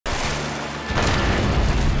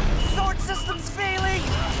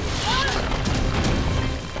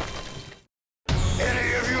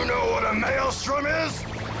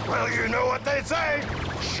what they say.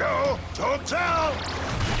 Show, don't tell.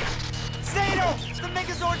 Dino, the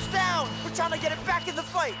Megazord's down. We're trying to get it back in the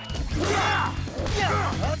fight.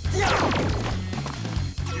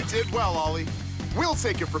 You did well, Ollie. We'll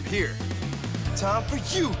take it from here. Time for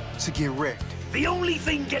you to get wrecked. The only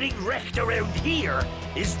thing getting wrecked around here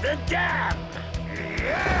is the dam.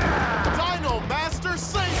 Dino Master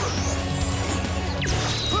Saber!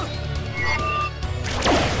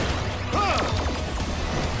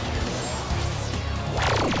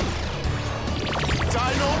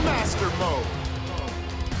 Dino Master Mode.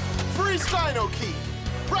 Freeze Dino Key.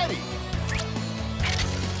 Ready.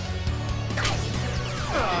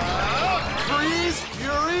 Freeze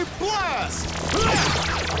Fury Blast!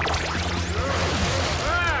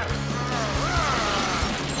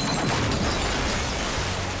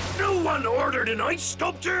 No one ordered an ice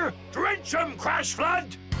sculptor! Drench him, Crash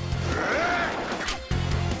Flood!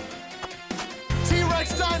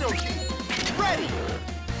 T-Rex Dino Key. Ready.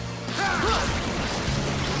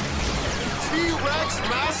 T-Rex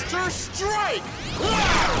Master Strike!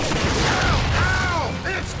 Ow!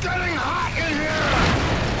 It's getting hot in here!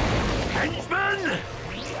 Henchman!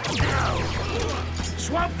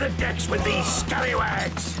 Swap the decks with these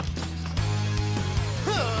scallywags!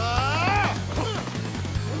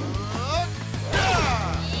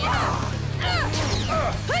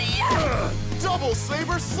 Double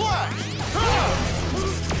Saber Slash!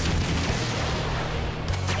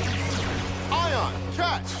 Ion,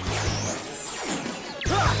 catch!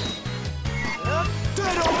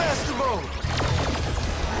 Dino Master Mode.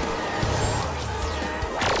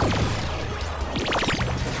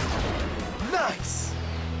 Nice.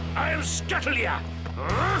 I'll scuttle ya!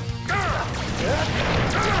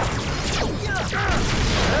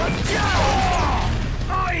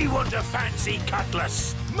 I want a fancy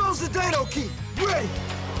cutlass! Mouse the Dino Key. Ready.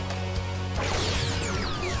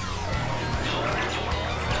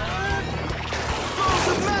 Mouse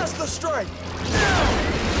the Master Strike.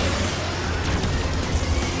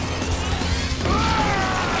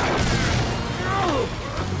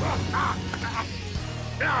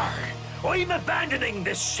 I'm abandoning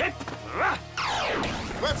this ship!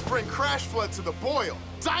 Let's bring Crash Flood to the boil.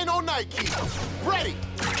 Dino Night Key. Ready.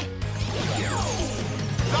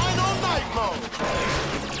 Dino Night Mode.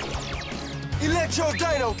 Electro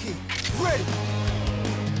Dino Key. Ready.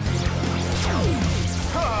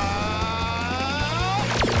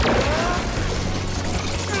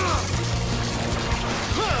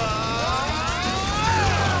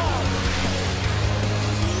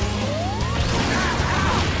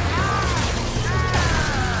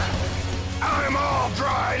 I'm all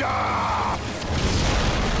dried up!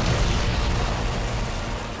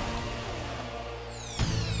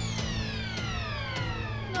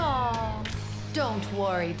 Oh, don't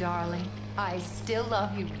worry, darling. I still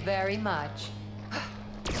love you very much.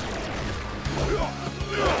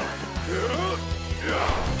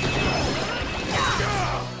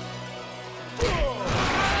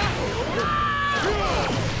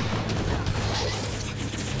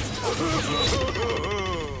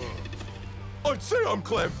 I'd say I'm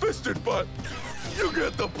clam-fisted, but you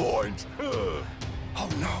get the point. Oh,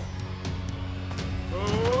 no.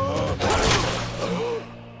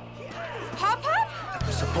 Pop-Pop? That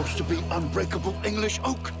was supposed to be unbreakable English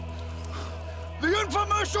oak. The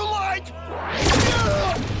infomercial light!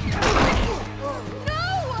 No!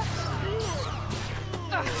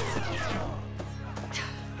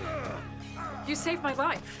 You saved my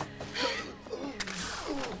life.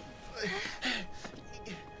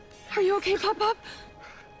 Are you okay, Pop-Pop?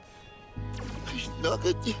 Please, not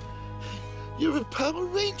that you're a Power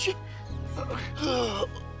Ranger.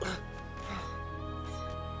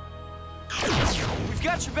 We've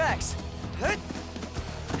got your backs.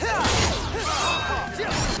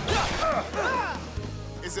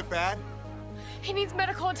 Is it bad? He needs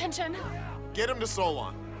medical attention. Get him to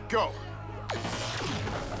Solon. Go.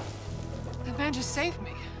 That man just saved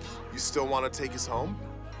me. You still want to take us home?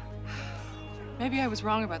 Maybe I was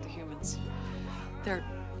wrong about the humans. They're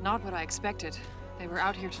not what I expected. They were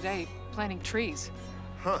out here today planting trees.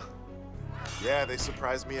 Huh. Yeah, they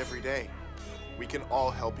surprise me every day. We can all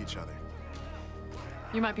help each other.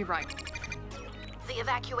 You might be right. The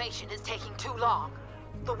evacuation is taking too long.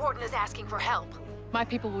 The warden is asking for help. My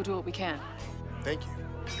people will do what we can. Thank you.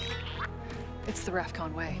 It's the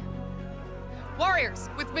Rafcon way. Warriors,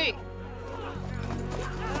 with me!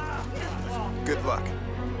 Good luck.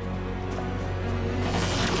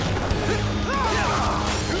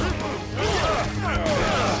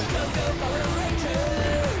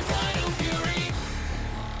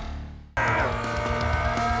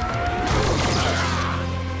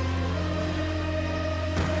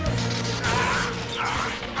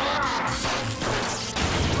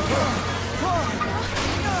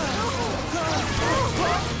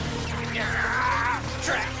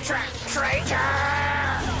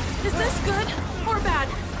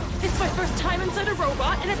 my first time inside a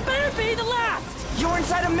robot, and it better be the last! You're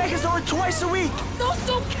inside a Megazord twice a week! Those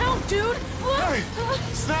don't count, dude! Hey,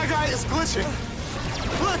 Snag Eye is glitching.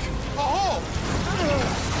 Look, a hole!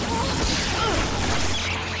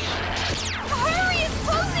 Hurry, it's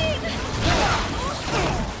closing!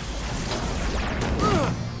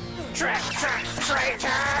 Track, traitor!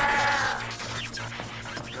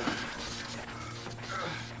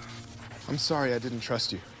 I'm sorry I didn't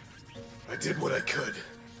trust you. I did what I could,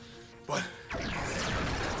 but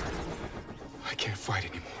I can't fight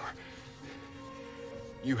anymore.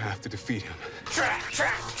 You have to defeat him. Track,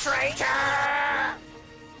 traitor!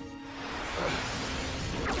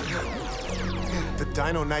 The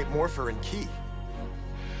Dino Knight Morpher and Key.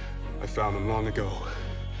 I found them long ago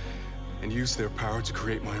and used their power to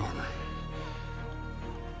create my armor.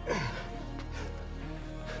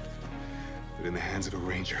 But in the hands of a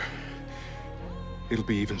ranger, it'll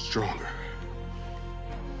be even stronger.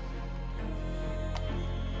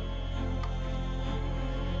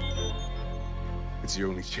 It's your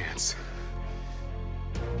only chance.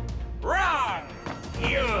 Wrong!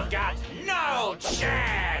 You've got no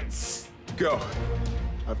chance! Go.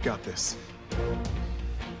 I've got this.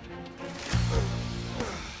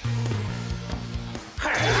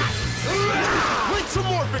 Link to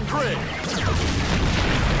Morphin Grid!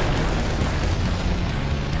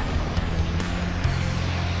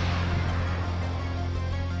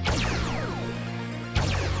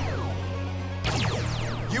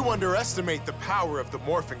 You underestimate the power of the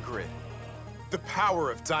Morphin Grid. The power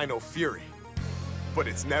of Dino Fury. But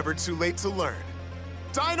it's never too late to learn.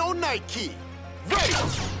 Dino Night Key! Ready!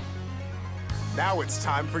 Now it's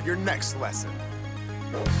time for your next lesson.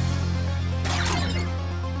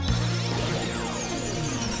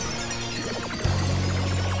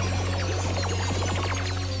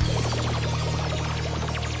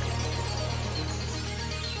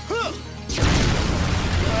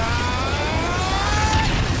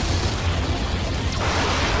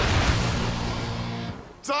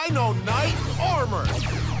 Dino Knight Armor!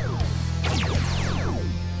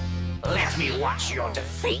 Let me watch your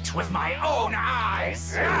defeat with my own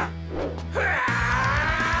eyes!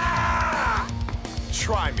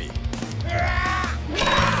 Try me.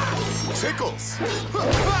 Tickles!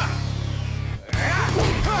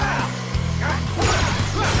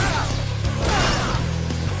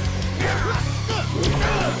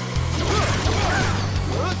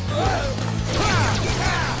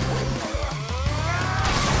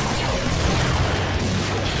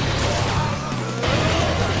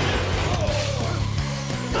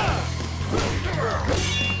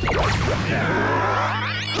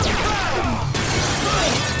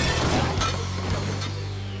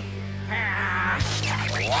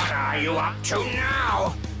 What are you up to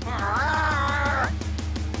now?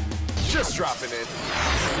 Just dropping in.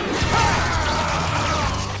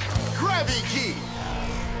 Grabby Key!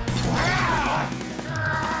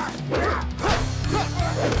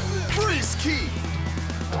 Freeze Key!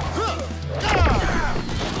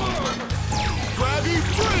 Grabby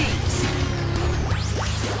Freeze!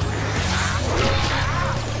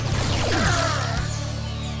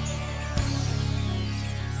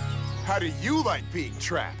 How do you like being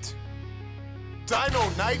trapped? Dino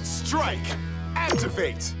Knight Strike!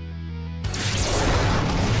 Activate!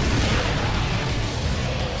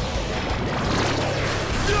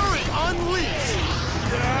 Fury Unleashed!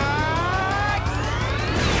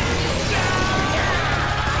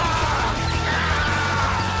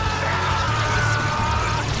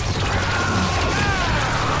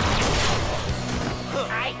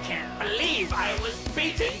 I can't believe I was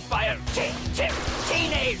beaten by a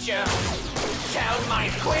teenager! Tell my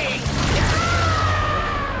queen!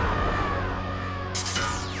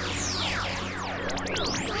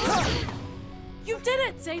 You did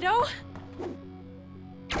it, Zato!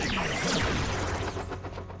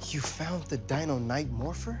 You found the Dino Knight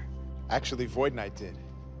Morpher? Actually, Void Knight did.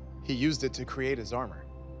 He used it to create his armor.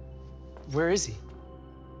 Where is he?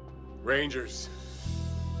 Rangers.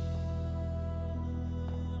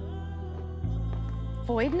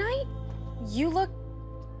 Void Knight? You look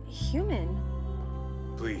human.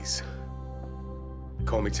 Please.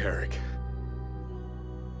 Call me Tarek.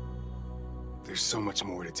 There's so much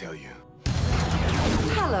more to tell you.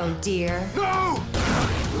 Hello, dear. No!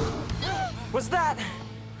 Was that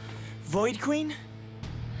Void Queen?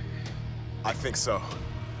 I think so.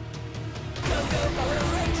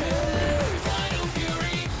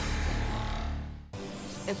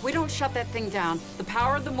 If we don't shut that thing down, the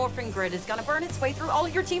power of the Morphin Grid is gonna burn its way through all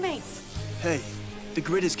your teammates. Hey, the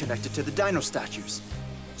grid is connected to the dino statues.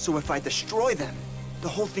 So if I destroy them, the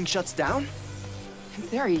whole thing shuts down? In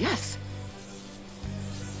theory, yes.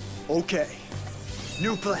 Okay.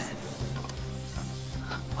 New plan.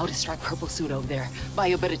 I'll distract Purple Suit over there. Buy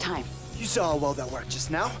you a bit of time. You saw how well that worked just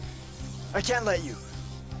now. I can't let you.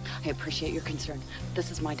 I appreciate your concern. This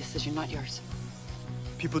is my decision, not yours.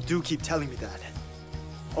 People do keep telling me that.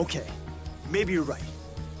 Okay, maybe you're right.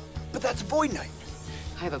 But that's Void Knight.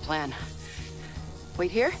 I have a plan.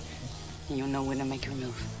 Wait here, and you'll know when to make your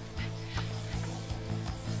move.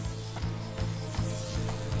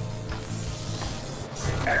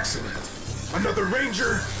 Excellent. Another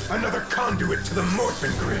ranger, another conduit to the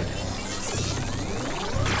Morphin Grid.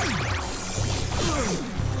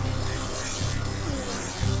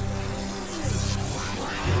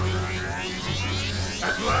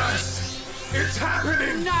 At last, it's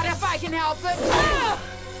happening! Not if I can help it!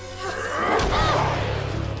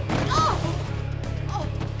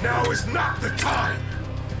 Now is not the time!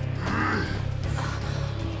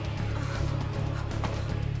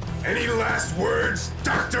 Any last words,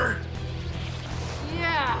 Doctor?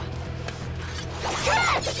 Yeah!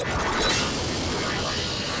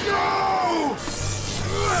 No!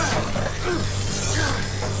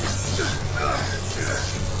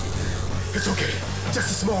 It's okay.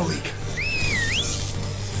 Just a small leak.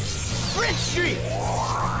 Red Street!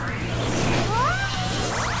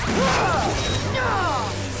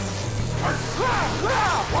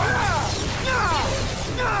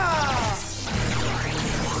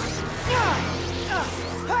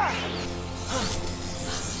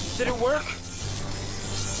 Did it work?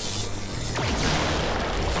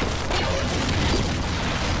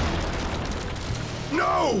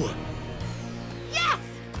 No! Yes!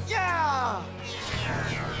 Yeah!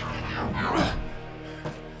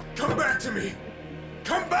 Come back to me!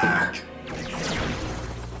 Come back!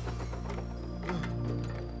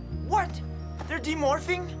 What? They're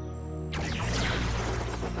demorphing?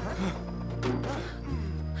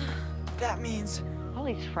 That means...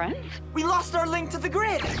 Ollie's friends? We lost our link to the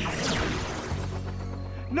grid!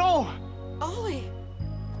 No! Ollie!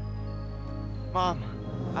 Mom,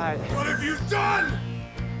 What have you done?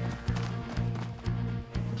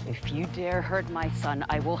 If you dare hurt my son,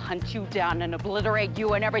 I will hunt you down and obliterate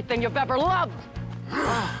you and everything you've ever loved!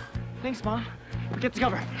 Thanks, Mom. Get to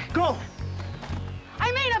cover. Go!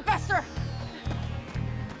 I mean it, Buster!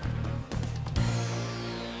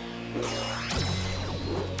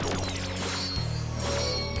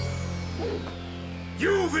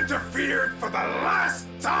 You've interfered for the last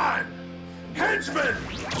time! Henchmen!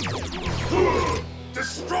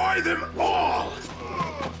 Destroy them all!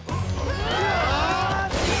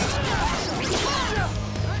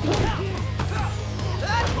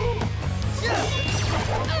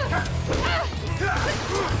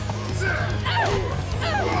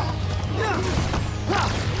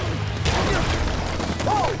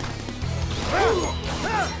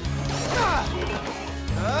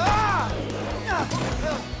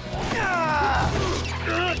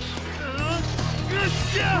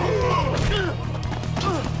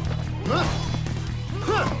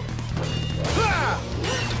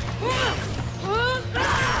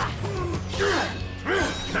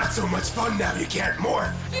 Not so much fun now you can't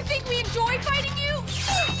morph. You think we enjoy fighting you?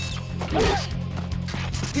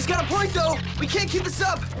 He's got a point, though! We can't keep this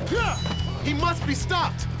up! He must be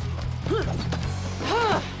stopped!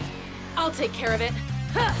 I'll take care of it.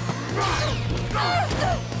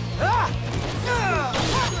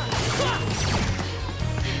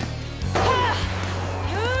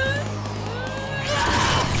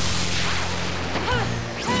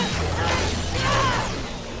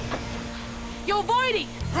 Yo, Voidy!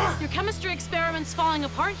 Your chemistry experiment's falling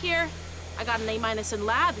apart here. I got an A- in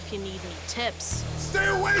lab if you need any tips. Stay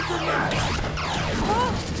away from that!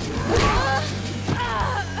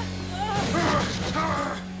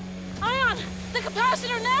 Ion! The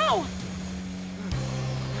capacitor now!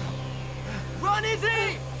 Run,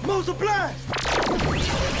 Izzy! Muzzle blast!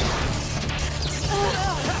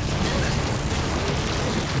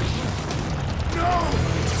 No!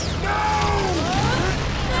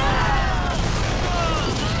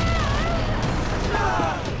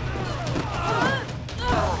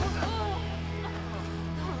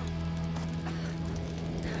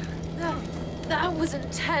 That was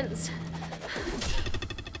intense.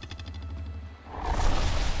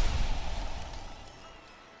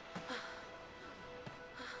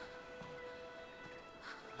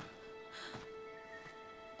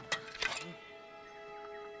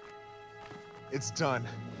 It's done.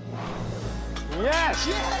 Yes!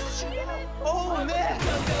 Yes! Oh, man!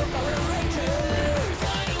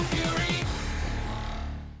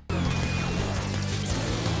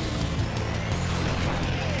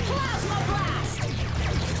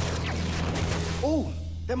 Oh,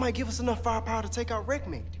 that might give us enough firepower to take out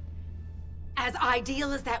Wreckmate. As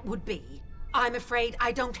ideal as that would be, I'm afraid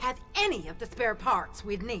I don't have any of the spare parts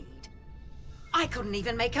we'd need. I couldn't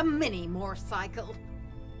even make a mini morph cycle.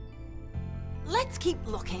 Let's keep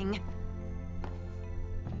looking.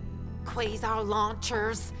 Quasar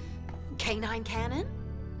launchers, canine cannon?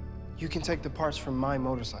 You can take the parts from my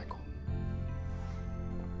motorcycle.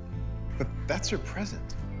 But that's your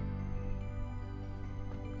present.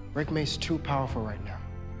 Wreckmate's too powerful right now.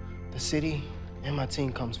 The city and my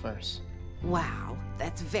team comes first. Wow,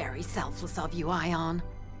 that's very selfless of you, Ion.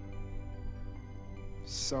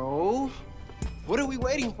 So, what are we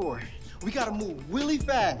waiting for? We gotta move really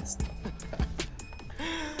fast.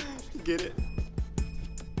 Get it?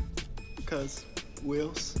 Because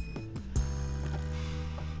wheels.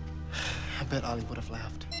 I bet Ollie would have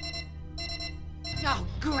laughed. Oh,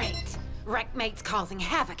 great. Wreckmate's causing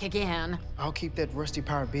havoc again. I'll keep that rusty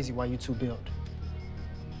power busy while you two build.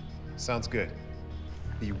 Sounds good.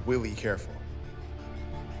 Be really careful.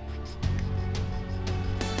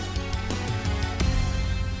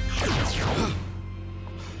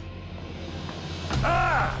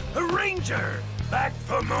 Ah, a ranger! Back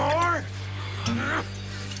for more?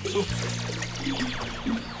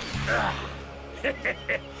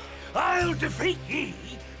 I'll defeat ye,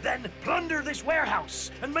 then plunder this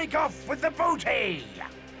warehouse and make off with the booty!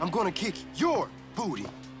 I'm gonna kick your booty.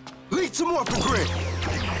 Lead some Morphin Grid!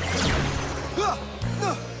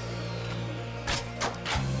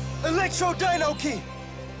 Electro Dino key!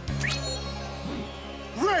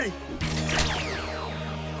 Ready!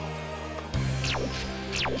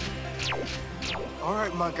 All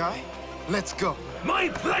right, my guy. Let's go. My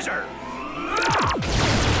pleasure!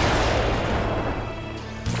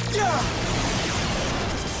 Yeah!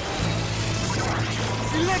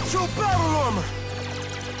 Electro barrel armor!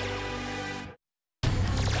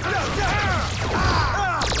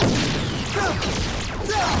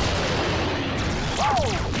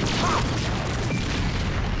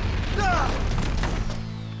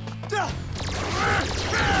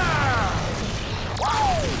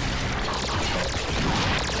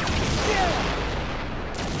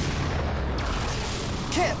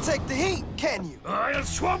 Can't take the heat, can you? I'll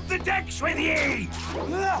swamp the decks with ye!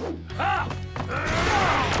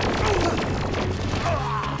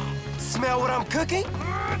 Smell what I'm cooking?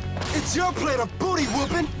 It's your plate of booty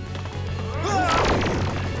whooping!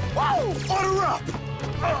 Order up!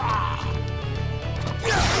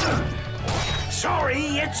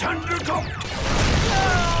 Sorry, it's undercooked!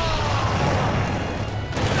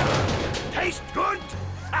 Taste good?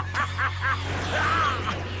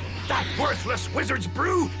 That worthless wizard's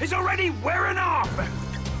brew is already wearing off!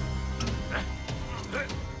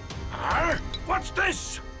 What's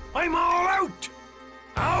this? I'm all out!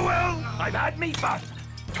 Oh well, I've had me fun.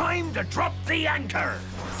 Time to drop the anchor.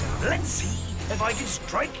 Let's see if I can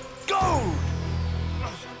strike gold!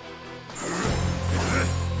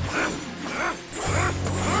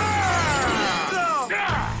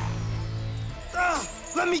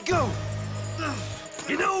 Let me go!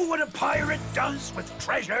 You know what a pirate does with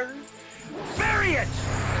treasure? Bury it!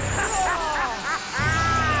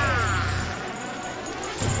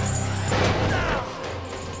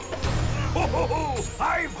 Oh,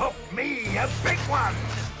 I've hooked me a big one!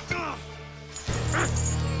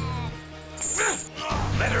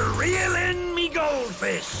 Better reel in me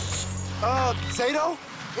goldfish! Zato?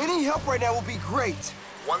 Any help right now will be great.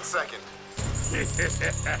 1 second.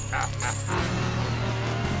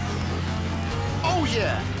 Oh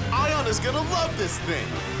yeah! Ion is gonna love this thing!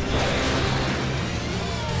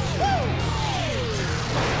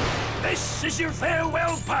 This is your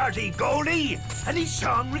farewell party, Goldie! Any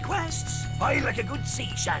song requests? I like a good sea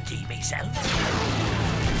shanty myself.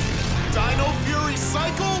 Dino Fury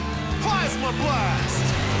Cycle, Plasma Blast!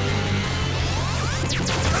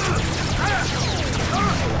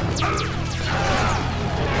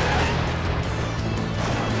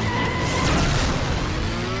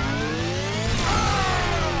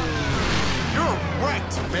 You're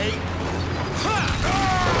wrecked, mate!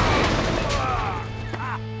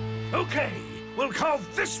 Okay, we'll call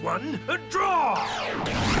this one a draw!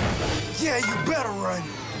 Yeah, you better run.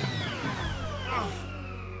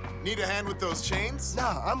 Need a hand with those chains?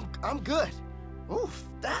 Nah, I'm good. Oof,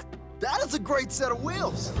 that is a great set of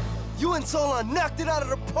wheels. You and Solon knocked it out of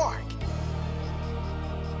the park.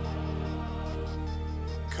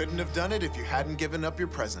 Couldn't have done it if you hadn't given up your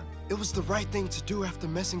present. It was the right thing to do after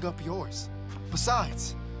messing up yours.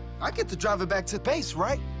 Besides, I get to drive it back to base,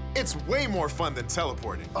 right? It's way more fun than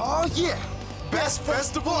teleporting. Oh, yeah. Best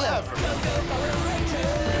festival ever.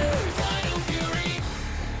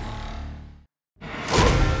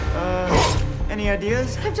 Any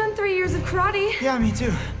ideas? I've done 3 years of karate. Yeah, me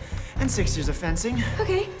too. And 6 years of fencing.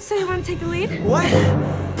 Okay, so you want to take the lead? What?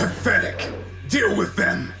 Pathetic. Deal with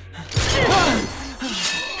them.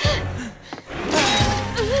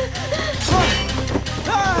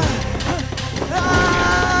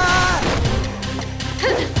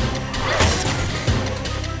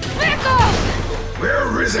 Back off!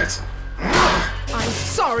 Where is it? I'm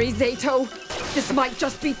sorry, Zato. This might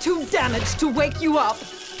just be too damaged to wake you up.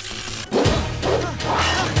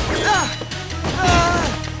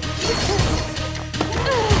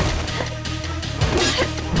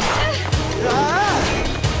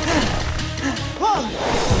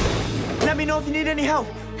 Let me know if you need any help.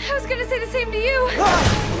 I was gonna say the same to you.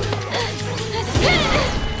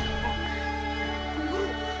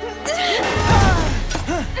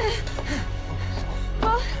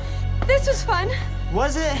 Well, this was fun.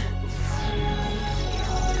 Was it?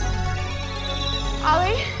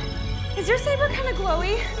 Ollie, is your saber kind of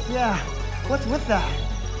glowy? Yeah. What's with that?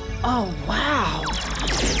 Oh, wow.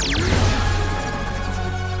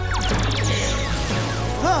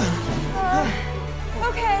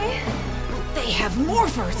 Okay. They have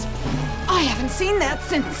morphers. I haven't seen that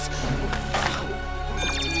since.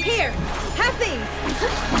 Here, have these.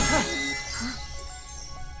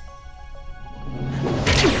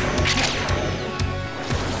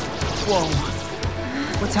 Whoa.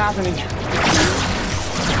 What's happening?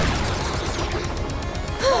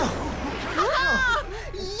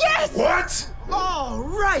 Yes! What? Oh,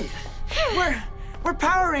 right. We're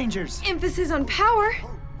Power Rangers. Emphasis on power.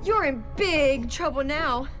 You're in big trouble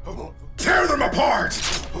now. Tear them apart!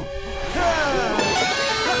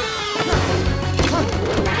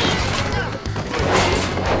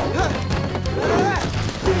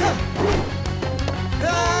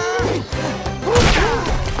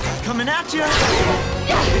 Coming at you.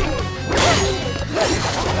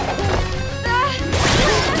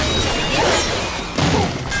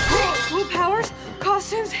 Cool powers,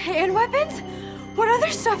 costumes, and weapons? What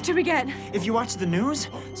other stuff do we get? If you watch the news,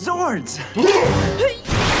 Zords.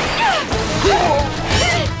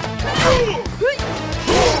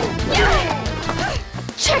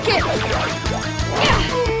 Check it!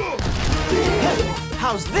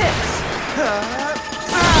 How's this?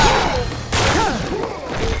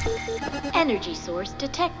 Energy source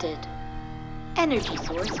detected. Energy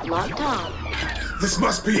source locked on. This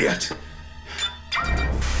must be it.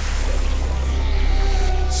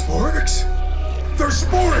 Sporix? They're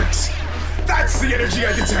Sporix! That's the energy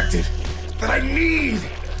I detected! That I need!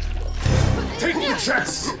 Take the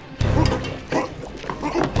chest!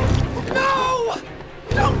 No!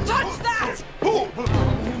 Don't touch that!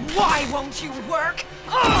 Why won't you work?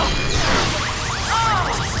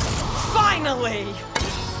 Finally!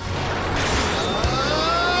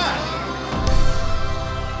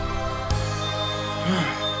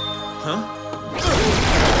 Huh?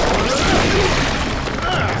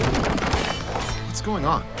 What's going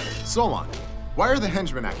on? Solon, why are the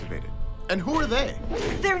henchmen activated? And who are they?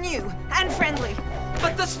 They're new and friendly,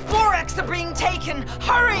 but the Sporix are being taken.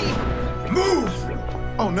 Hurry! Move!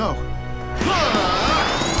 Oh no.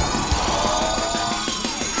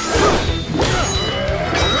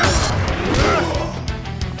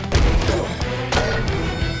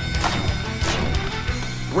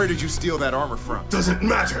 Where did you steal that armor from? Doesn't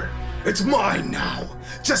matter. It's mine now.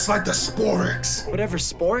 Just like the Sporix. Whatever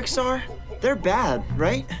Sporix are, they're bad,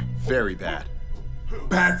 right? Very bad.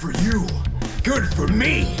 Bad for you. Good for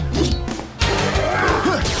me.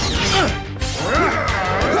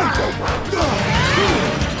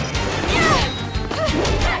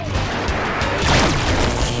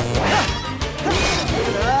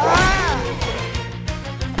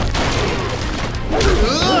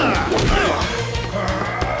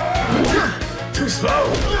 Too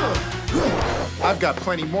slow. I've got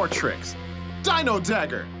plenty more tricks. Dino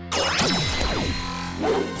Dagger!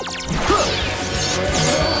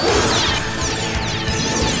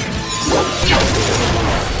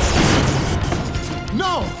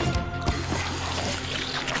 No!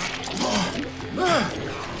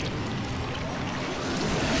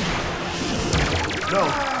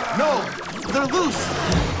 No, they're loose!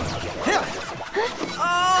 Here!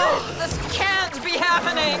 Oh, this can't be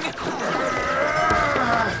happening!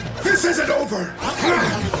 This isn't over!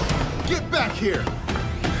 Get back here!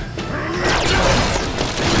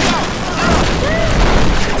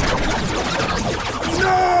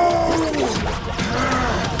 No!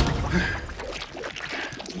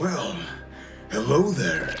 Well, hello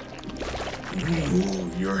there.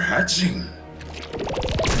 Ooh, you're hatching.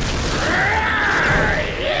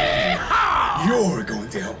 You're going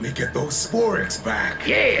to help me get those Sporix back.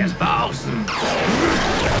 Yes, boss.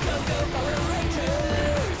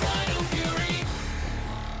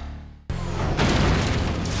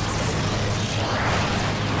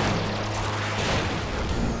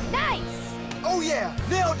 Oh yeah,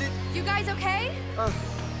 nailed it! You guys okay?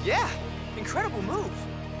 Yeah. Incredible move.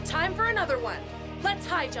 Time for another one. Let's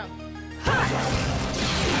high jump.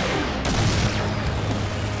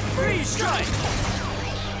 Freeze strike!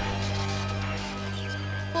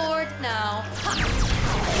 Board now.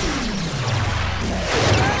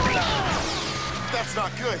 That's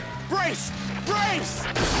not good. Brace! Brace!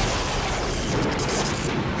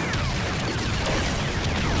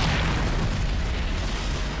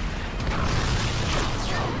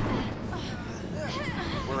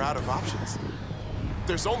 We're out of options.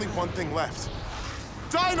 There's only one thing left.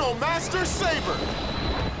 Dino Master Saber!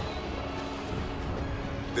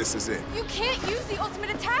 This is it. You can't use the ultimate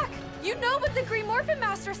attack! You know what the Green Morphin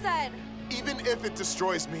Master said! Even if it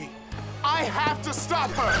destroys me, I have to stop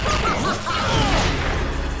her!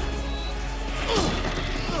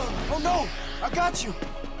 Oh no! I got you!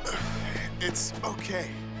 It's okay.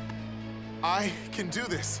 I can do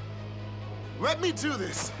this. Let me do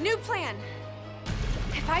this! New plan!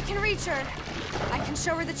 If I can reach her, I can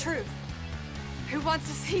show her the truth. Who wants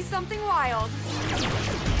to see something wild?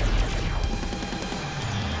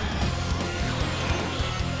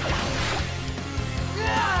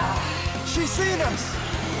 She's seen us!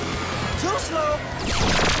 Too slow!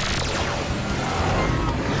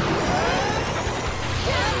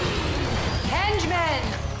 Henchman!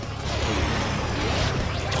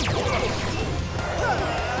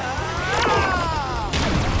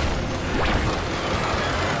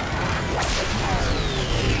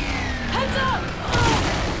 Heads up!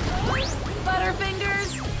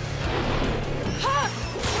 Butterfingers! Ha!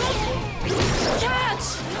 Catch!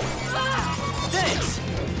 Thanks!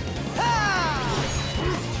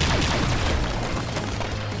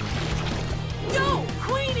 Go,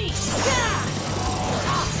 Queenie!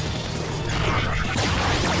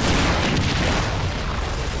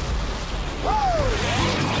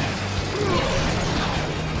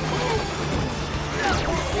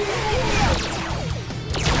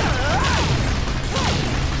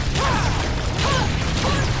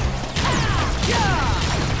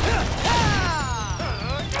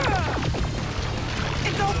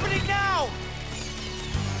 It's opening now!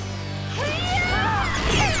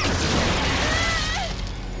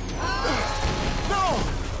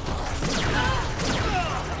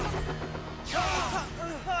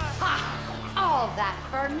 All that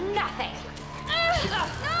for nothing.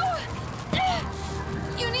 No!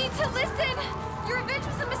 You need to listen! Your revenge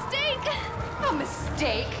was a mistake! A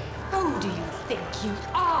mistake? Who do you think you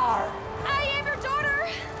are? I am your daughter!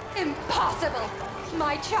 Impossible!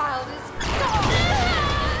 My child is gone!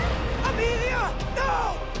 Amelia!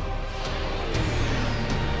 No!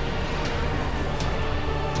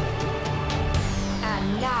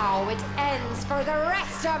 And now it ends for the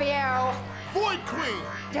rest of you! Void Queen!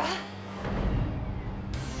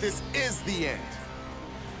 This is the end.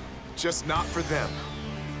 Just not for them.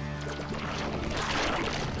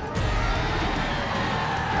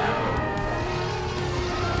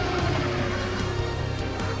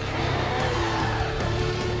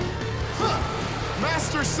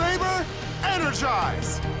 Master Saber,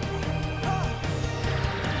 energize!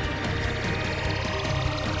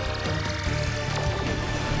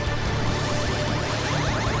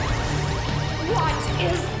 What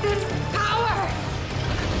is this power?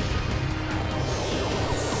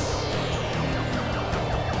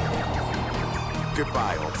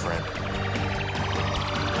 Goodbye, old friend.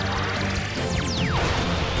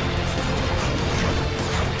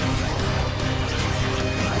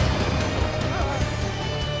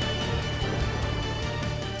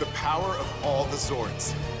 The power of all the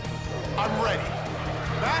Zords. I'm ready.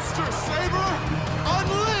 Master Saber,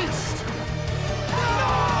 unleashed!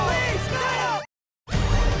 No! Please, no!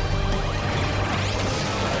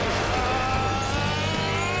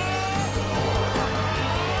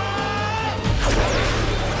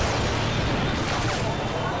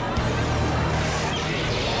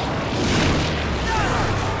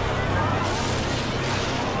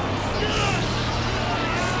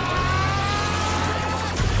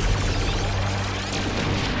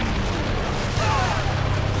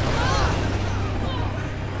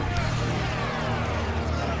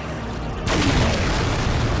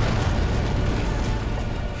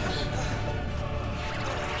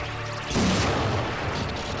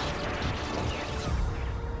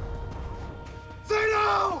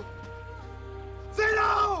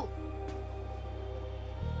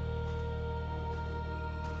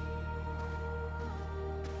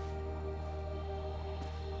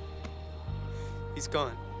 He's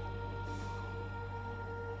gone.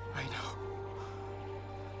 I know.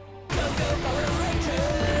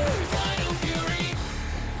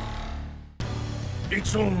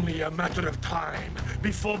 It's only a matter of time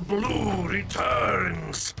before Blue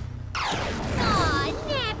returns. Aw,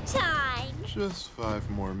 nap time. Just 5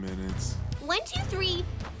 more minutes. 1, 2, 3,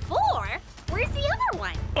 4. Where's the other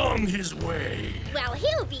one? On his way. Well,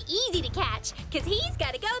 he'll be easy to catch, because he's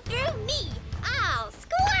got to go through me. I'll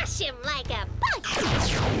squash him like a bug.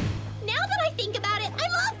 Now that I think about it, I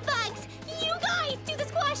love bugs. You guys do the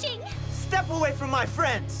squashing. Step away from my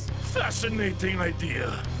friends. Fascinating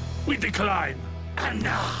idea. We decline. And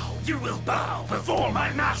now you will bow before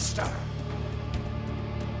my master.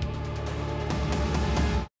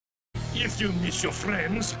 If you miss your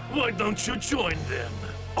friends, why don't you join them?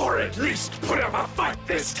 Or at least put up a fight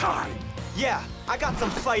this time. Yeah, I got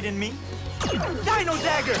some fight in me. Dino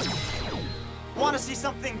Dagger! Want to see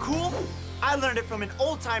something cool? I learned it from an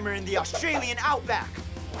old-timer in the Australian outback.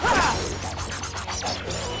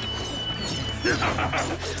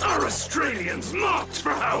 Our Australians mocked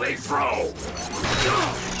for how they throw.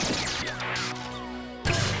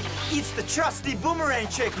 It's the trusty boomerang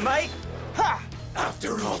trick, Mike. Ha!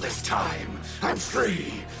 After all this time, I'm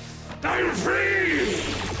free. I'm free!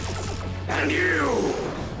 And you!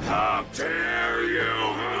 How dare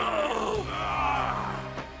you!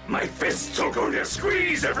 My fists are going to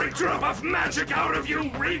squeeze every drop of magic out of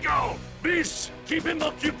you, Regal! Beast, keep him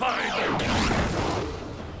occupied!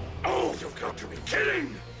 Oh, you've got to be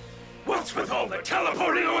kidding! What's with all the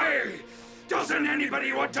teleporting away? Doesn't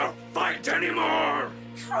anybody want to fight anymore?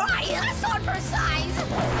 Try us on for size!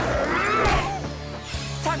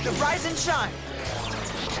 Time to rise and shine!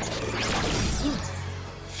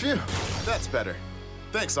 Phew, that's better.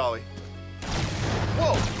 Thanks, Ollie.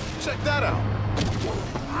 Whoa, check that out.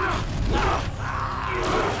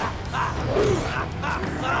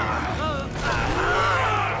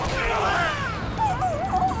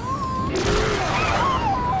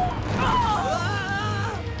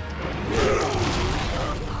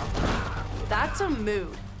 That's a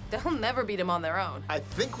mood. They'll never beat him on their own. I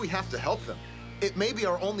think we have to help them. It may be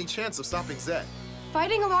our only chance of stopping Zed.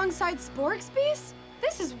 Fighting alongside Sporks Beast?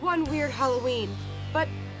 This is one weird Halloween, but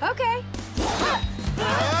okay.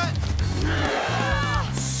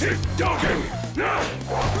 Sit, doggy!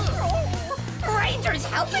 Rangers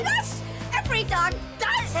helping us? Every dog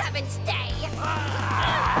does have its day.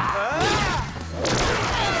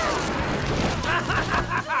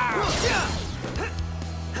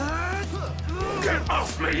 Get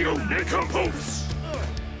off me, you nincompoops!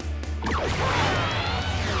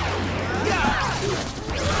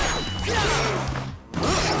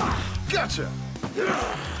 Gotcha!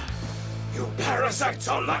 You parasites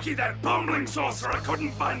are lucky that bumbling sorcerer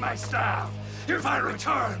couldn't find my staff. If I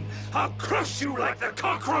return, I'll crush you like the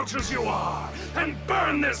cockroaches you are, and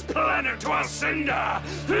burn this planet to a cinder!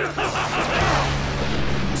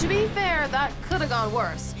 To be fair, that could have gone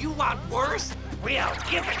worse. You want worse? We'll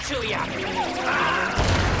give it to you!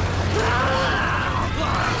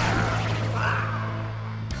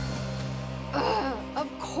 Of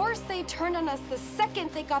course they turned on us the second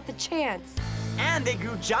they got the chance. And they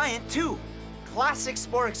grew giant, too. Classic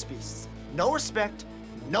Sporks Beasts. No respect,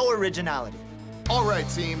 no originality. All right,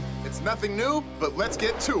 team. It's nothing new, but let's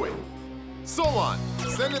get to it. Solon,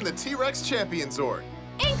 send in the T-Rex Champion Zord.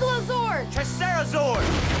 Ankylosaur! Tricerazord!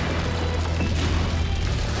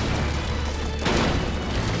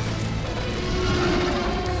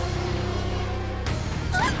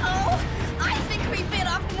 Uh-oh! I think we bit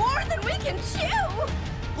off more than we can chew!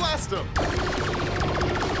 Blast him!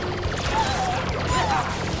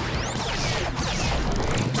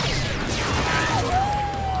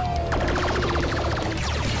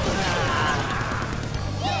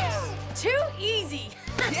 Too easy!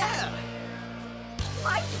 Yeah!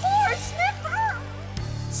 My poor sniffer!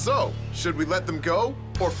 So, should we let them go,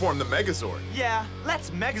 or form the Megazord? Yeah,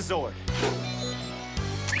 let's Megazord.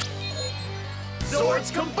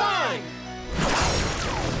 Zords combine!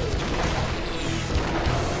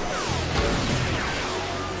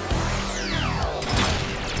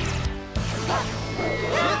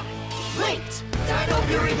 Linked! Dino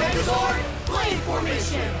Fury Megazord, blade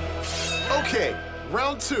formation! Okay,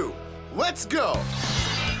 round 2. Let's go!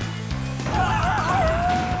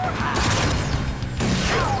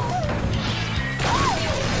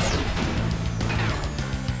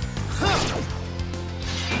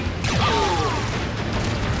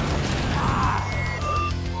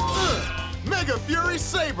 Mega Fury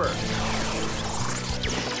Saber!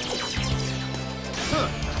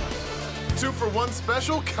 2-for-1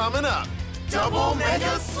 special coming up! Double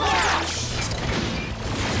Mega Slash!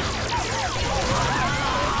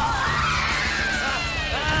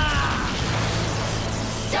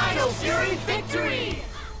 Dino Fury victory!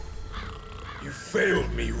 You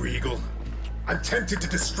failed me, Regal. I'm tempted to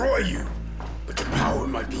destroy you, but your power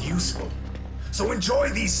might be useful. So enjoy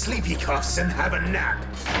these sleepy cuffs and have a nap.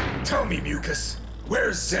 Tell me, Mucus,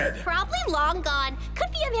 where's Zed? Probably long gone. Could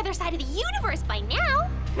be on the other side of the universe by now.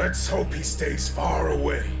 Let's hope he stays far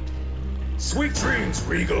away. Sweet dreams,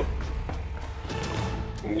 Regal.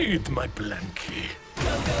 Need my blankie.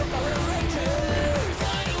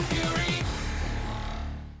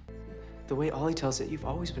 The way Ollie tells it, you've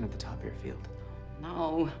always been at the top of your field.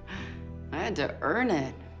 No, I had to earn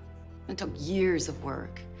it. It took years of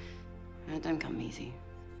work. It didn't come easy.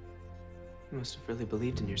 You must have really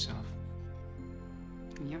believed in yourself.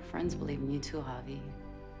 Your friends believe in you too, Javi.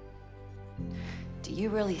 Do you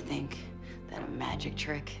really think that a magic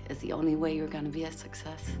trick is the only way you're gonna be a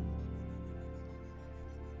success?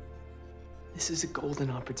 This is a golden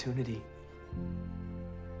opportunity.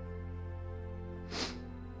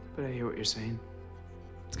 But I hear what you're saying.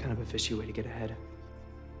 It's kind of a fishy way to get ahead.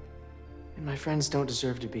 And my friends don't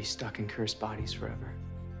deserve to be stuck in cursed bodies forever.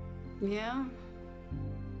 Yeah?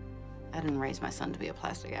 I didn't raise my son to be a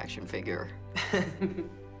plastic action figure.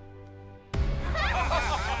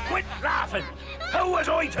 Quit laughing! How was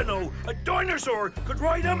I to know a dinosaur could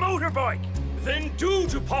ride a motorbike? Then, due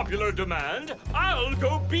to popular demand, I'll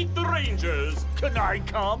go beat the Rangers. Can I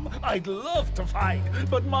come? I'd love to fight,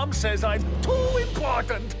 but Mom says I'm too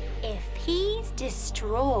important. If he's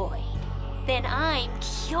destroyed, then I'm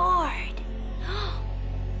cured.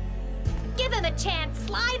 Give him a chance,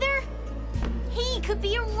 Slither. He could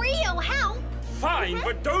be a real help. Fine,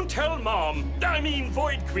 but don't tell Mom. I mean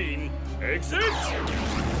Void Queen. Exit?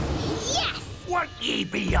 Yes! What ye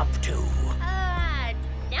be up to?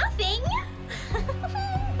 Nothing.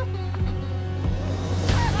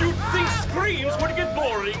 You'd think screams would get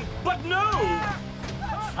boring, but no!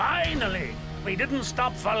 Finally! We didn't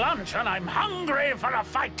stop for lunch and I'm hungry for a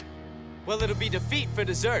fight! Well, it'll be defeat for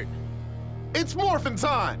dessert. It's morphin'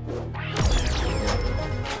 time!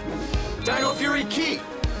 Dino Fury key!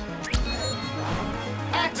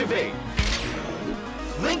 Activate!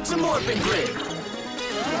 Link to Morphin Grid!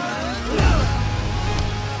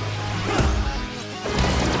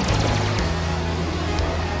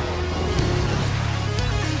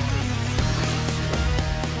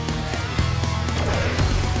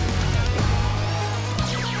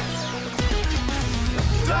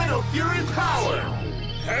 Dino Fury power!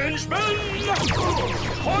 Henchman!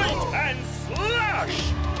 Point and slash!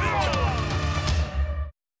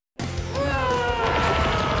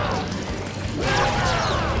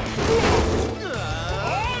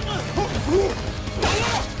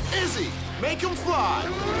 Izzy, make him fly!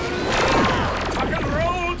 Tuck and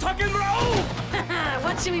roll, tuck and roll!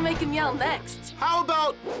 What should we make him yell next? How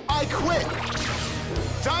about I quit?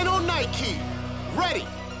 Dino Night Key, ready!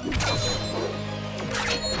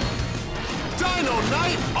 Dino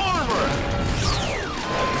Knight Armor!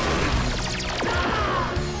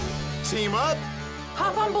 Team up!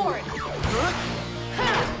 Hop on board!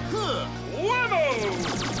 Whammo!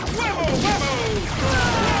 Whammo, whammo!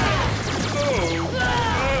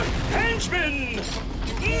 Henchman!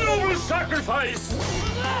 Noble sacrifice!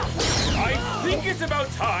 I think it's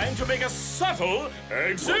about time to make a subtle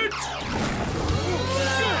exit!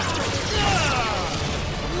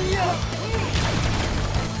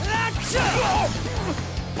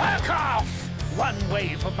 Back off! One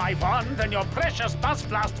wave of my wand and your precious Buzz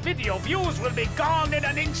Blast video views will be gone in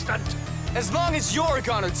an instant! As long as you're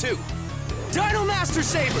gone too. Dino Master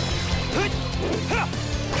Saber!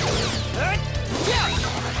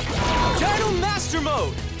 Dino Master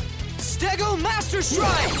Mode! Stego Master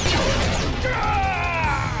Strike!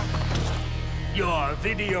 Your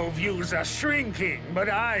video views are shrinking, but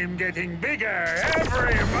I'm getting bigger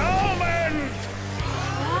every moment!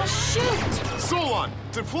 Oh, shoot! Solon,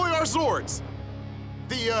 deploy our Zords!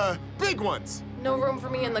 The, big ones! No room for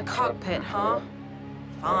me in the cockpit, huh?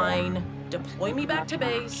 Fine. Deploy me back to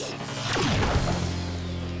base.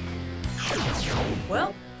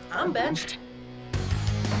 Well, I'm benched.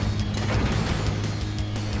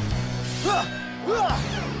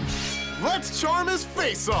 Let's charm his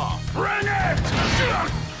face off! Bring it!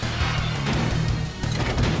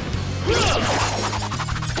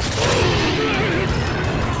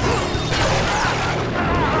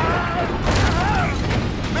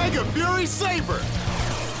 Mega Fury Saber!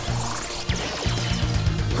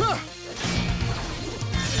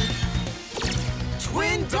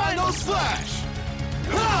 Twin Dino Slash!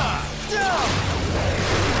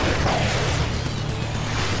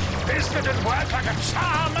 This didn't work like a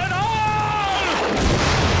charm at all!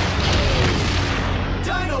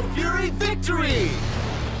 Dino Fury victory!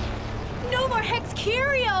 No more Hex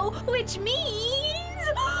Curio, which means...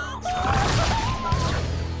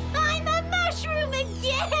 I'm a mushroom!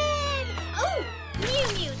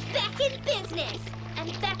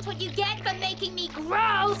 that's what you get for making me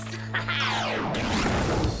gross!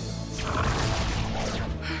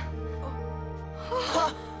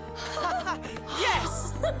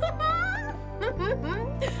 Yes!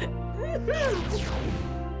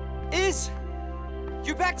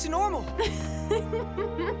 You're back to normal. Things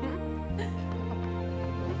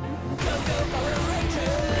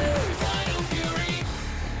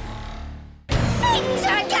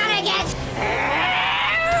are gonna get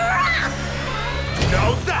rough!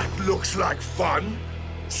 Now that looks like fun.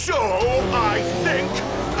 So I think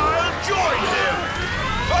I'll join him.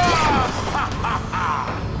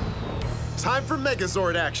 Time for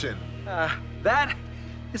Megazord action. That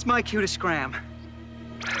is my cue to scram.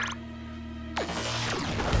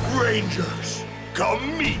 Rangers,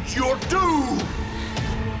 come meet your doom!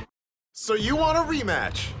 So you want a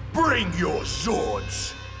rematch? Bring your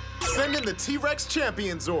Zords! Send in the T-Rex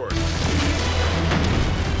Champion Zord.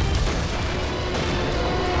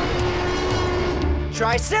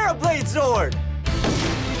 Triceratops Zord!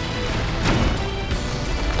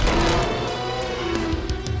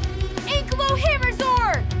 Inklo Hammer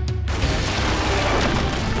Zord!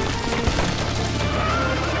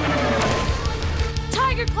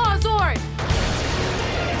 Tiger Claw Zord!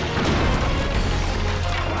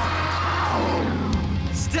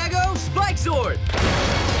 Stego Spike Zord!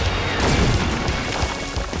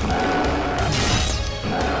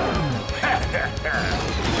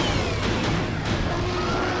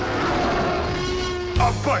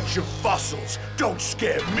 A bunch of fossils don't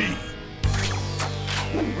scare me.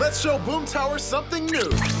 Let's show Boom Tower something new.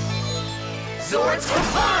 Zords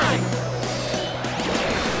combine!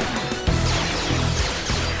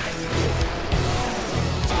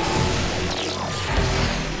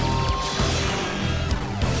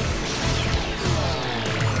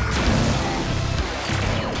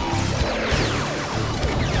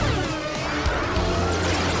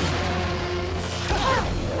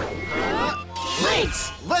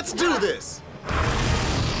 Let's do this!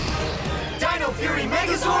 Dino Fury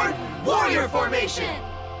Megazord, Warrior Formation!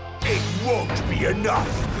 It won't be enough!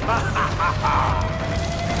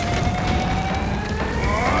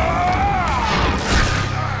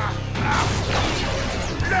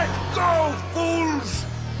 Let go, fools!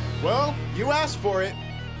 Well, you asked for it.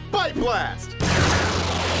 Bite Blast!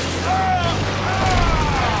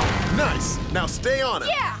 Nice! Now stay on it!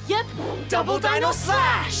 Yeah! Yep! Double Dino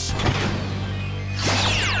Slash!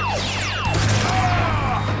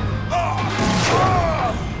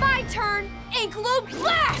 My turn! Inklo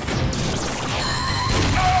Blast!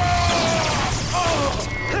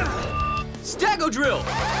 Stego Drill!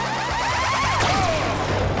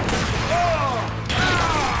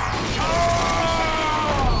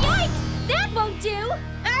 Yikes! That won't do!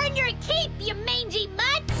 Earn your keep, you mangy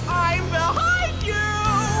mutt! I'm behind you!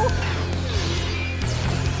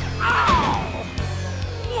 Ow!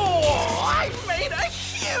 Oh, I made a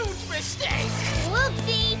huge mistake!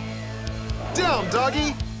 Whoopsie! Down,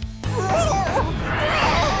 doggy!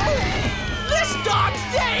 This dog's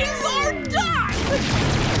days are done!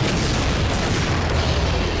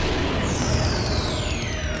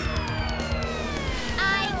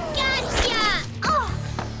 I gotcha! Oh,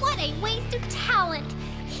 what a waste of talent!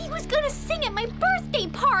 He was gonna sing at my birthday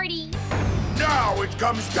party! Now it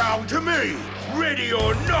comes down to me! Ready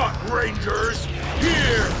or not, Rangers!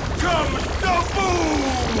 Here comes the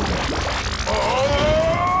boom!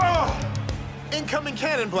 Oh! Incoming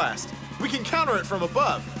Cannon Blast! We can counter it from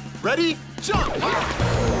above. Ready? Jump! Boom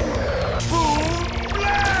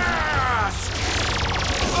blast!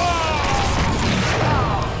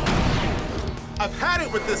 I've had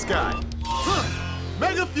it with this guy.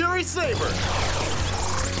 Mega Fury Saber!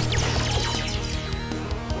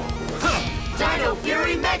 Dino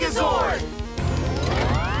Fury Megazord!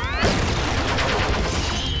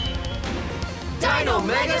 Dino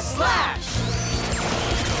Mega Slash!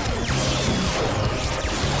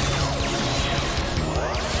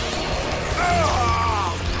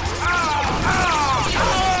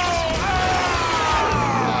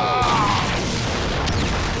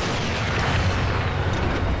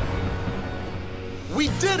 We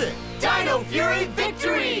did it! Dino Fury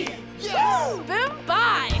victory! Yes! Boom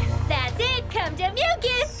bye! That's it! Come to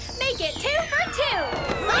Mucus! Make it 2 for 2!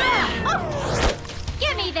 Ah! Oh!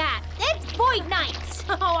 Give me that! It's Void Knights!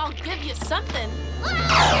 Oh, I'll give you something.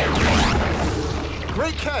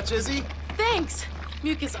 Great catch, Izzy! Thanks!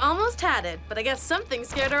 Mucus almost had it, but I guess something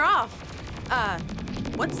scared her off.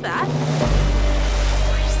 What's that?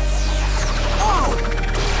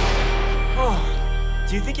 Oh,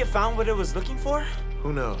 do you think it found what it was looking for?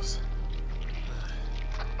 Who knows?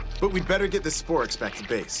 But we'd better get this Sporix back to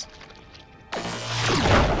base.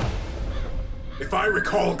 If I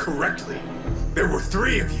recall correctly, there were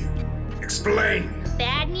 3 of you. Explain.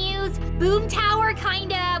 Bad news, Boom Tower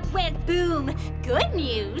kinda went boom. Good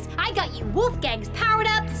news, I got you Wolfgang's powered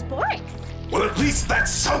up sporks. Well, at least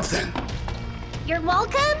that's something. You're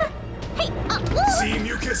welcome? Hey, See,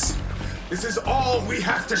 Mucus? This is all we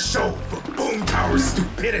have to show for Boom Tower's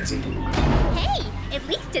stupidity. Hey, at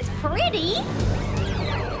least it's pretty.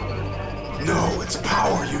 No, it's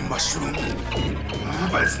power, you mushroom.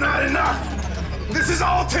 But it's not enough. This is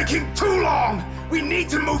all taking too long. We need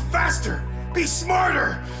to move faster. Be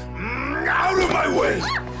smarter. Out of my way.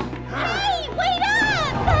 Hey, wait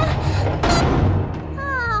up!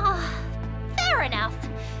 Fair enough.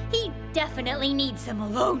 He definitely needs some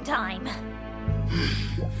alone time.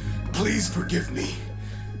 Please forgive me.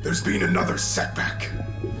 There's been another setback.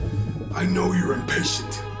 I know you're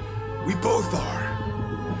impatient. We both are.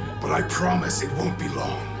 But I promise it won't be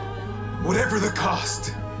long. Whatever the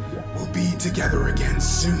cost, we'll be together again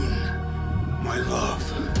soon, my love.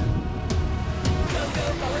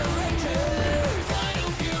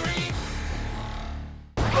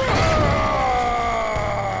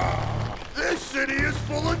 This city is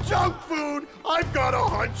full of junk food. I've got a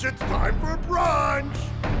hunch it's time for brunch.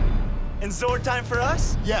 And Zord time for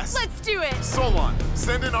us? Yes. Let's do it! Solon,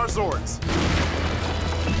 send in our Zords.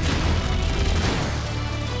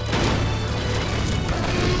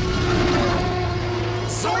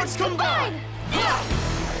 Zords combine!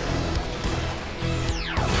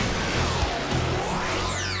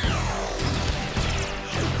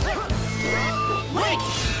 Wait!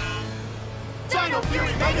 Dino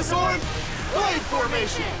Fury Megazord, blade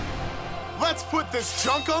formation! Let's put this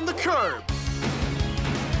junk on the curb!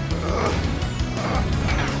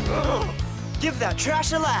 Give that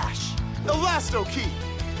trash a lash! Elasto Key!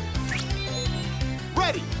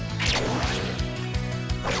 Ready!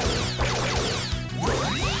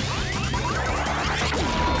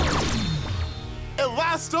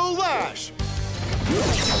 Elasto Lash!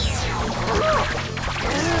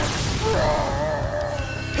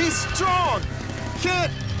 He's strong!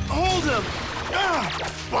 Can't hold him!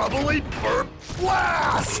 Bubbly burp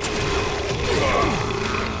blast!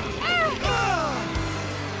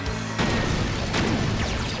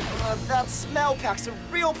 That smell packs a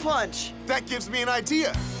real punch. That gives me an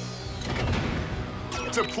idea.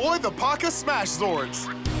 Deploy the Paka Smash Zords.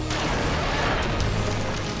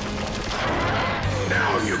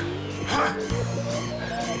 Now you... Huh?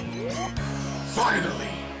 Finally.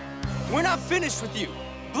 We're not finished with you.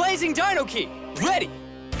 Blazing Dino Key, ready.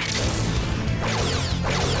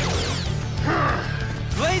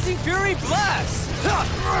 Blazing Fury Blast.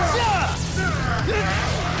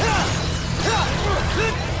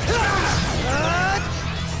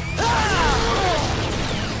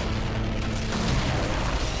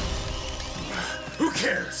 Who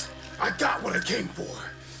cares? I got what I came for.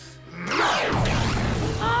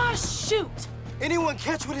 Ah, shoot! Anyone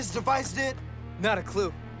catch what his device did? Not a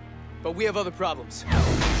clue, but we have other problems.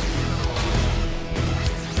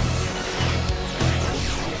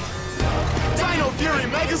 Dino Fury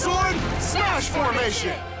Megazord, Smash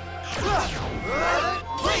Formation!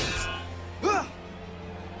 Wait!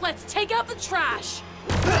 Let's take out the trash!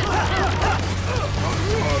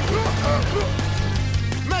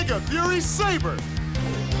 Mega Fury Saber!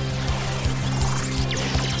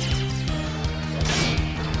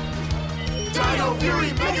 Dino Fury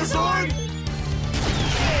Megazord!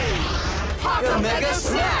 Paka Mega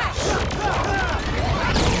Smash!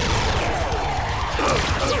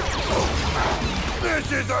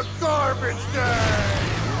 This is a garbage day!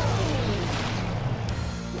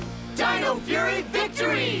 Dino Fury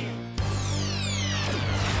victory!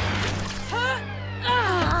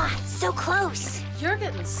 So close. You're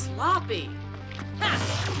getting sloppy.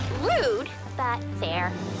 Rude, but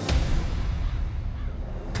fair.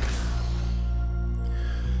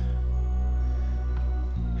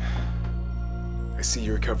 I see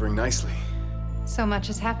you're recovering nicely. So much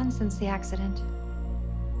has happened since the accident.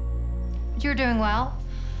 But you're doing well.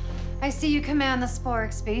 I see you command the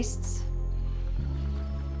Sporx beasts.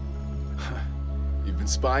 You've been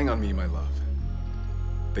spying on me, my love.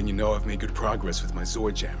 Then you know I've made good progress with my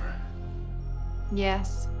Zord Jammer.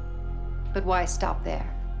 Yes, but why stop there?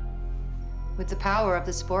 With the power of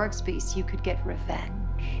the Sporx beast, you could get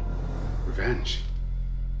revenge. Revenge?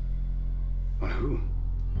 On who?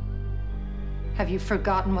 Have you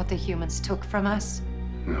forgotten what the humans took from us?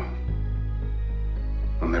 No.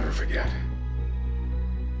 I'll never forget.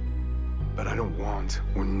 But I don't want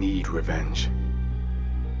or need revenge.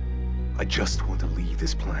 I just want to leave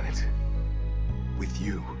this planet with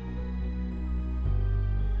you.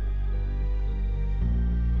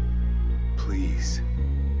 Please,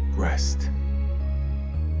 rest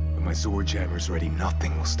With my Zord jammers ready,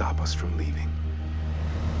 nothing will stop us from leaving.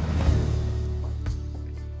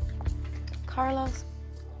 Carlos,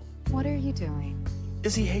 what are you doing?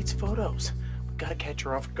 Izzy hates photos. We've got to catch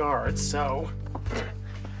her off guard, so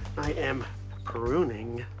I am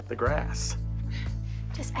pruning the grass.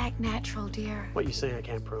 Just act natural, dear. What, you saying I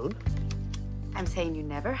can't prune? I'm saying you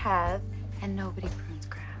never have, and nobody prunes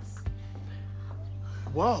grass.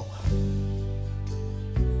 Whoa.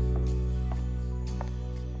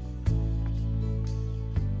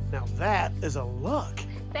 Now that is a look.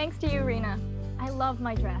 Thanks to you, Rena. I love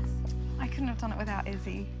my dress. I couldn't have done it without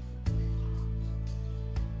Izzy.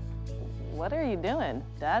 What are you doing,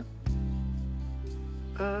 Dad?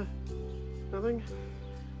 Nothing.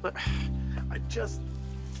 But I just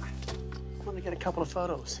want to get a couple of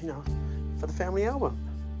photos, you know, for the family album.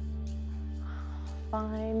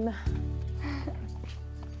 Fine.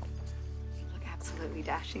 You look absolutely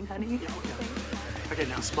dashing, honey. Yeah. Okay,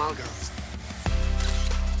 now smile, girls.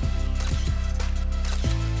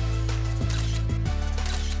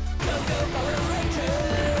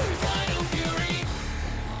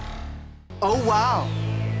 Oh, wow.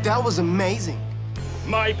 That was amazing.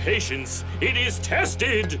 My patience, it is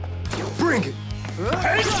tested. Bring it.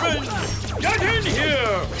 Henchman, get in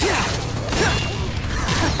here.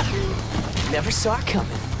 Never saw it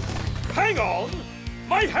coming. Hang on,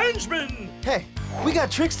 my henchman. Hey, we got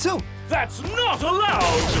tricks too. That's not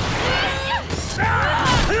allowed.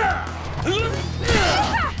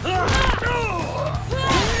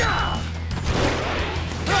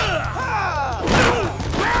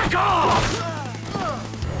 Back off!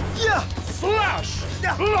 Yeah! Slash!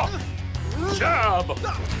 Block! Jab!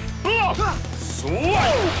 Block!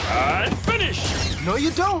 Swipe! And finish! No,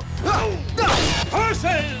 you don't!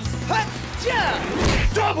 Curses!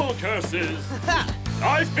 Double curses!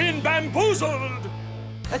 I've been bamboozled!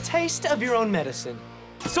 A taste of your own medicine.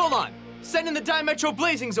 Solon, send in the Dimetro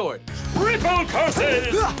Blazing Zord. Triple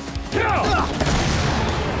curses!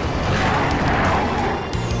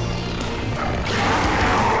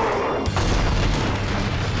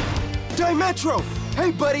 Dimetro!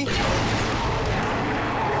 Hey, buddy!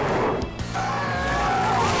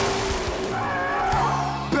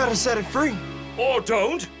 Better set it free. Or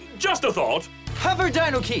don't. Just a thought. Hover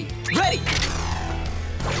Dino Key. Ready!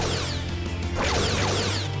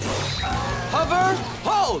 Hover,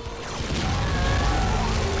 hold!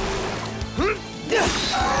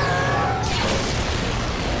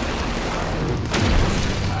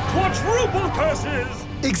 Quadruple curses!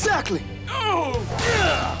 Exactly! Oh!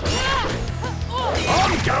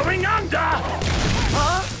 I'm going under!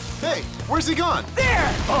 Huh? Hey, where's he gone?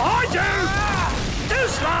 There! Behind you! Too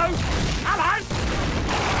slow! Hello!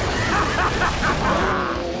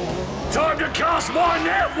 Time to cast my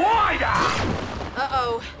net wider!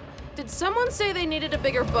 Uh-oh. Did someone say they needed a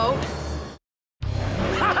bigger boat?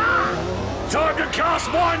 Time to cast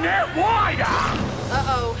my net wider!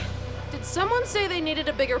 Uh-oh. Did someone say they needed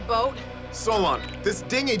a bigger boat? Solon, this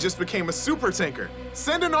dinghy just became a super tanker.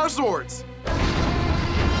 Send in our Zords.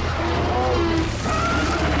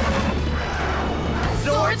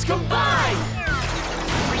 Zords combine!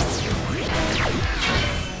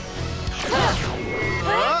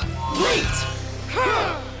 Wait!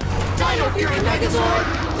 Dino Fury Megazord!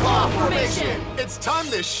 Claw formation! It's time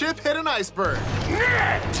this ship hit an iceberg.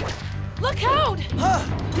 Net! Look out!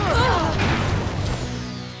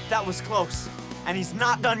 That was close, and he's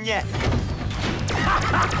not done yet.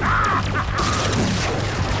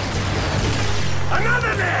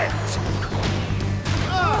 Another net!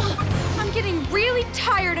 I'm getting really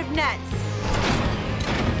tired of nets.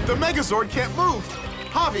 The Megazord can't move.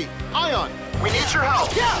 Javi, Ion, we need your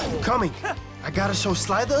help. Coming. I gotta show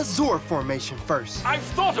Slider a Zord formation first. I've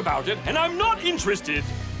thought about it, and I'm not interested.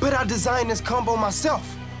 But I designed this combo myself.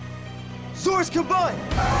 Zords combine!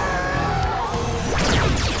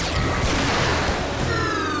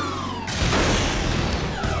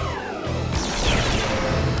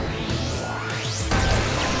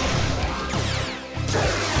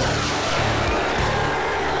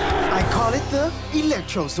 I call it the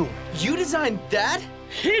Electro Zord. You designed that?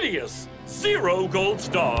 Hideous! 0 gold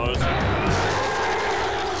stars. No!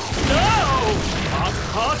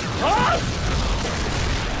 Hot!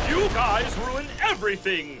 You guys ruin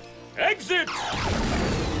everything! Exit!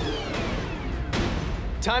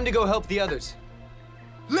 Time to go help the others.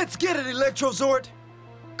 Let's get it, Electro Zord.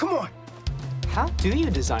 Come on. How do you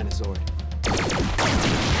design a Zord?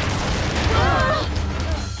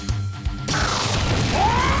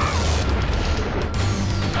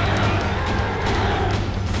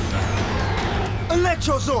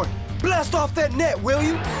 Electro Zord, blast off that net, will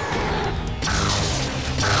you?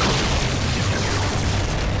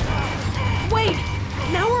 Wait!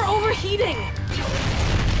 Now we're overheating!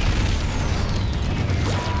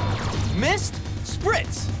 Mist,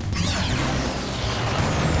 spritz!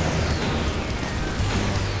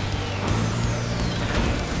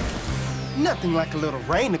 Nothing like a little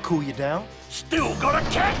rain to cool you down. Still gotta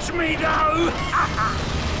catch me, though!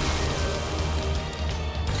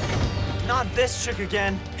 Not this trick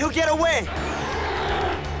again. He'll get away!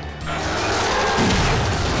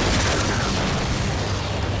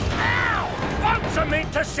 Boats are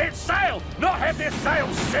meant to set sail, not have their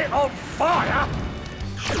sails set on fire!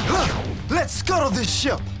 Let's scuttle this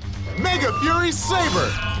ship! Mega Fury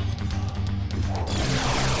Saber!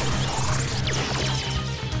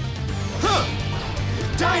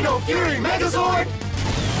 Dino Fury Megazord!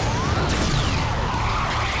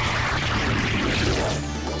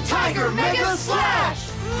 Tiger Mega Slash!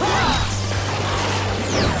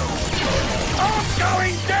 I'm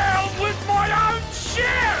going down with my own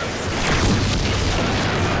ship!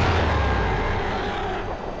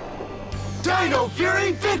 Dino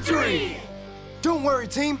Fury Victory! Don't worry,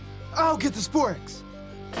 team. I'll get the Sporix.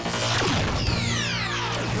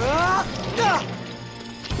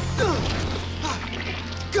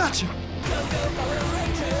 Gotcha!